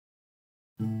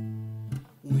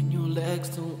legs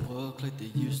don't work like they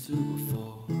used to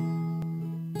before,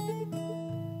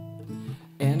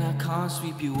 and I can't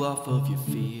sweep you off of your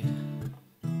feet.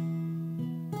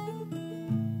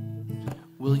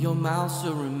 Will your mouth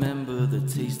still remember the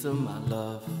taste of my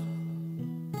love?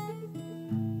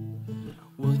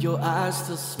 Will your eyes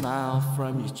still smile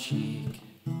from your cheek?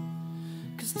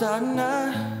 'Cause darling,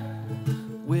 I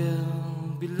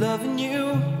will be loving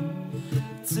you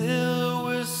till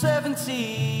we're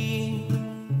 70.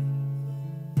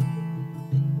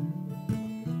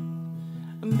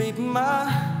 And baby, my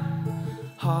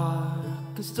heart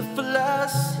can still feel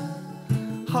less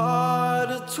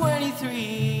hard at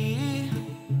 23.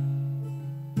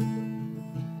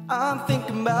 I'm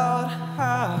thinking about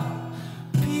how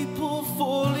people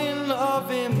fall in love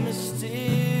in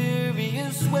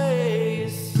mysterious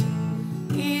ways,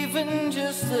 even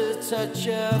just the touch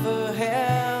of a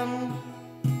hand.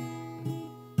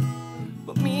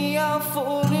 But me, I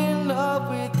fall in love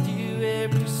with you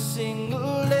every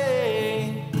single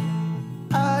day.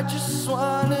 I just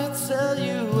wanna tell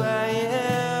you who I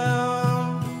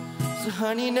am. So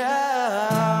honey,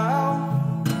 now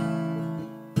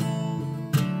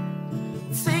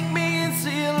take me into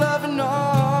your loving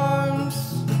arms,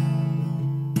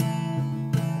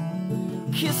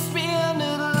 kiss me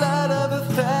under the light of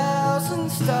 1,000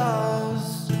 stars,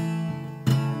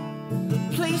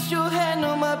 place your hand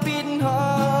on my beating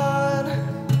heart.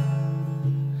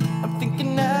 I'm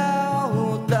thinking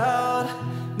out loud,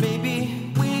 maybe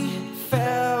we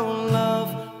found love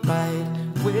right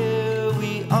where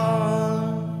we are.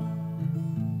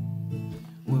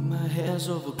 When my hair's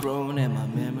overgrown and my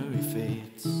memory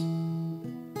fades,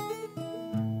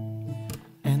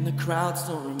 and the crowds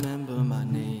don't remember my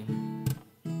name,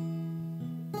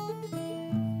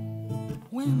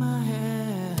 when my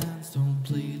hands don't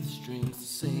play the strings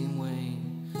the same way,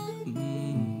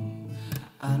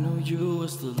 I know you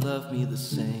will still love me the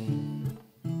same.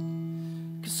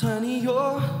 'Cause honey,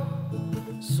 your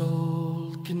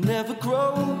soul can never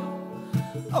grow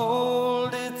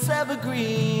old, it's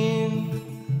evergreen.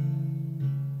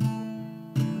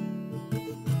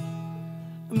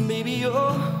 And baby,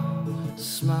 your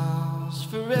smile's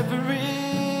forever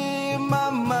in my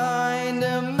mind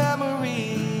and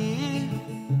memory.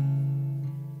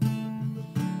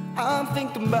 I'm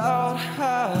thinking about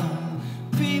how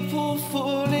people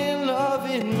fall in love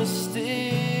in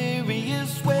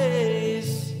mysterious ways.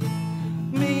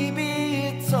 Maybe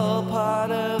it's all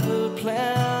part of a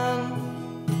plan.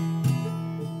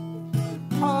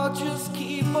 I'll just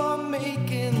keep on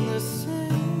making the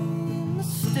same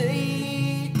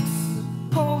mistakes,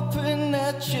 hoping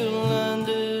that you'll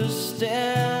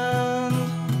understand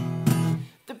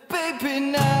that, baby,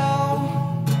 now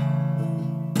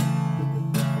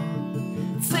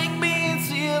take me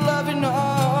into your loving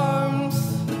arms,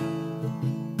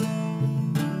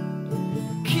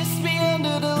 kiss me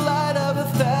under the light of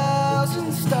 1,000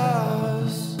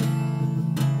 stars,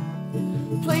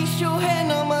 place your hand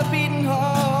on my beating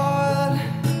heart.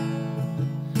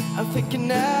 I'm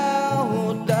thinking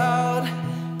out loud,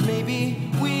 maybe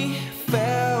we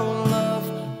found love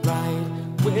right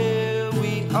where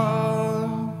we are.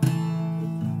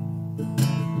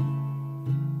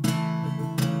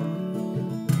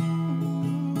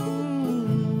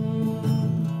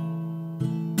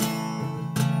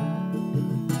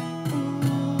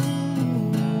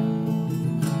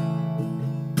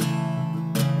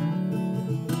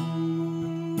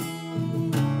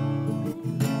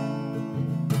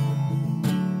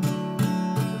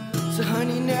 So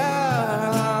honey,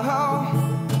 now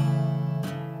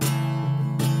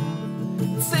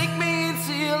take me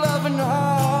into your loving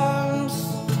arms,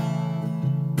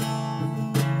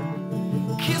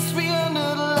 kiss me under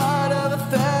the light of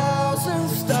 1,000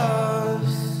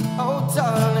 stars. Oh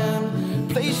darling,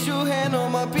 place your hand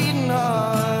on my beating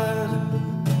heart.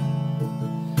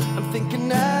 I'm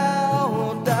thinking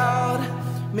out loud,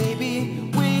 maybe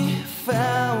we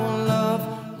found love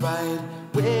right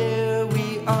where